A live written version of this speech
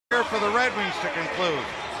here for the Red Wings to conclude.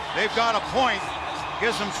 They've got a point,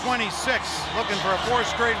 gives them 26. Looking for a 4th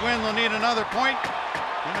straight win, they'll need another point.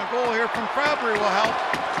 And a goal here from Fabry will help.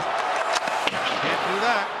 Can't do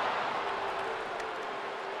that.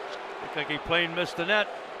 Looked like he plain missed the net.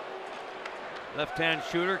 Left-hand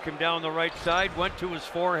shooter came down the right side, went to his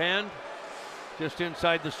forehand, just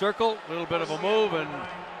inside the circle. A little bit of a move and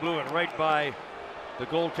blew it right by the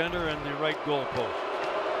goaltender and the right goal post.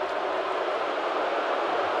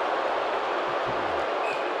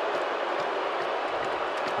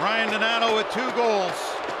 Ryan Donato with 2 goals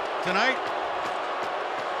tonight.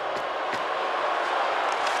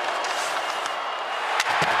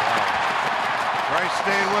 Price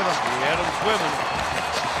stayed with him. He had him swimming.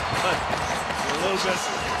 A little bit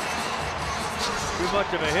too much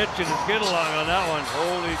of a hitch in his get along on that one.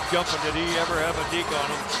 Holy jumping, did he ever have a deke on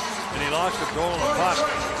him? And he lost control of the puck.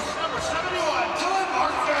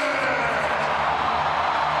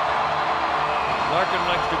 Larkin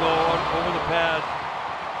likes to go over the pad,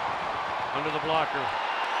 under the blocker.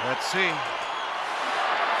 Let's see.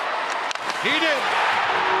 He did.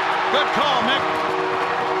 Good call, Mick.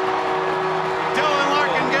 Dylan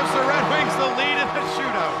Larkin gives the Red Wings the lead in the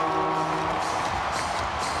shootout.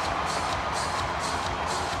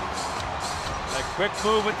 A quick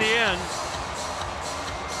move at the end.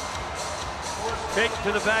 Fake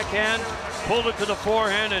to the backhand, pulled it to the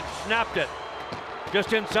forehand and snapped it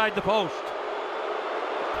just inside the post.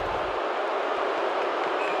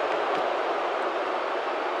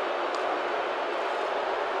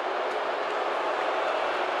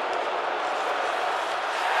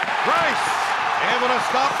 Price able to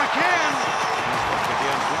stop McCann.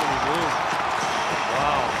 Again, too many moves.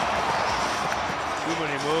 Wow. Too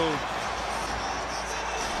many moves.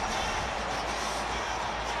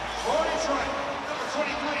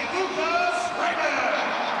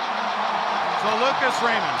 So Lucas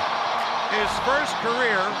Raymond, his first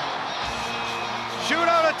career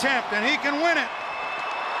shootout attempt, and he can win it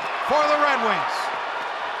for the Red Wings.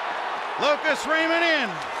 Lucas Raymond in.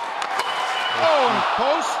 Oh,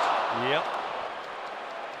 post.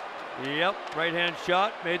 Yep, right-hand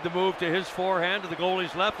shot, made the move to his forehand to the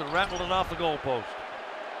goalie's left and rattled it off the goal post.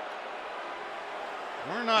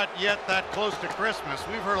 We're not yet that close to Christmas.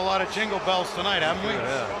 We've heard a lot of jingle bells tonight, haven't we?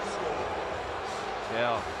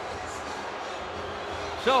 Yeah.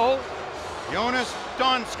 So, Jonas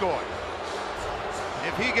Donskoy,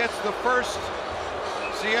 if he gets the first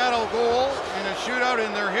Seattle goal in a shootout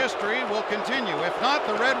in their history, will continue. If not,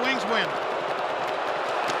 the Red Wings win.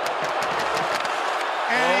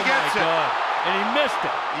 And he gets it. And he missed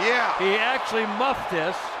it. Yeah. He actually muffed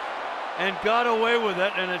this and got away with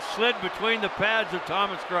it, and it slid between the pads of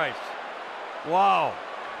Thomas Greiss. Wow.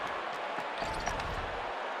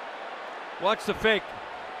 Watch the fake.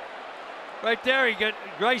 Right there,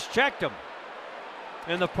 Greiss checked him.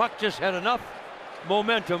 And the puck just had enough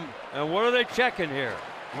momentum. And what are they checking here?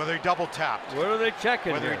 Whether he double tapped. What are they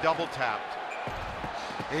checking Whether here? he double tapped.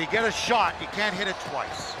 If you get a shot, you can't hit it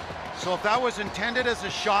twice. So if that was intended as a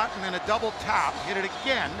shot and then a double tap, hit it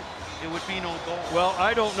again, it would be no goal. Well,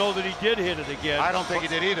 I don't know that he did hit it again. I don't think he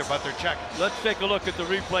did either, but they're checking. Let's take a look at the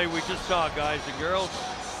replay we just saw, guys and girls.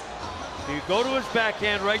 You go to his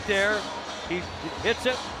backhand right there. He hits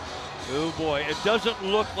it. Oh boy, it doesn't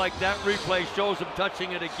look like that replay shows him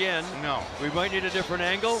touching it again. No. We might need a different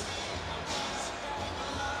angle.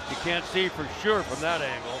 You can't see for sure from that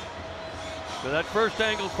angle. So that first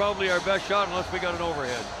angle is probably our best shot unless we got an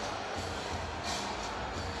overhead.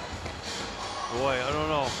 Boy, I don't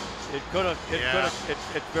know. It could have,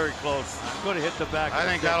 it's very close. It could have hit the back. I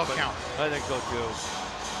think that'll count. I think so too.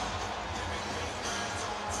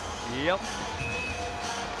 Yep.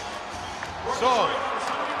 So,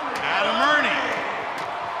 Adam Ernie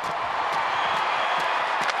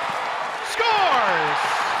scores!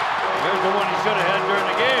 There's the one he should have had during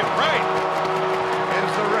the game. Right.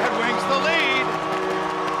 Gives the Red Wings the lead.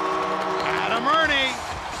 Adam Ernie.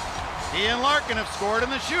 He and Larkin have scored in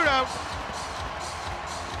the shootout.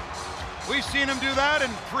 We've seen him do that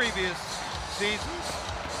in previous seasons.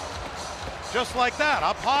 Just like that,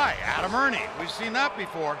 up high, Adam Ernie. We've seen that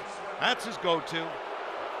before. That's his go-to.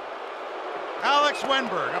 Alex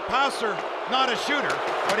Wenberg, a passer, not a shooter,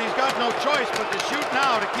 but he's got no choice but to shoot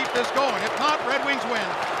now to keep this going. If not, Red Wings win.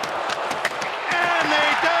 And they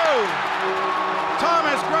do!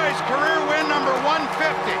 Thomas Greiss, career win number 150.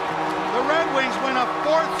 The Red Wings win a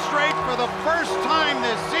 4th straight for the first time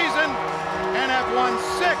this season and have won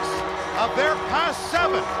 6 of their past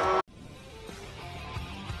 7.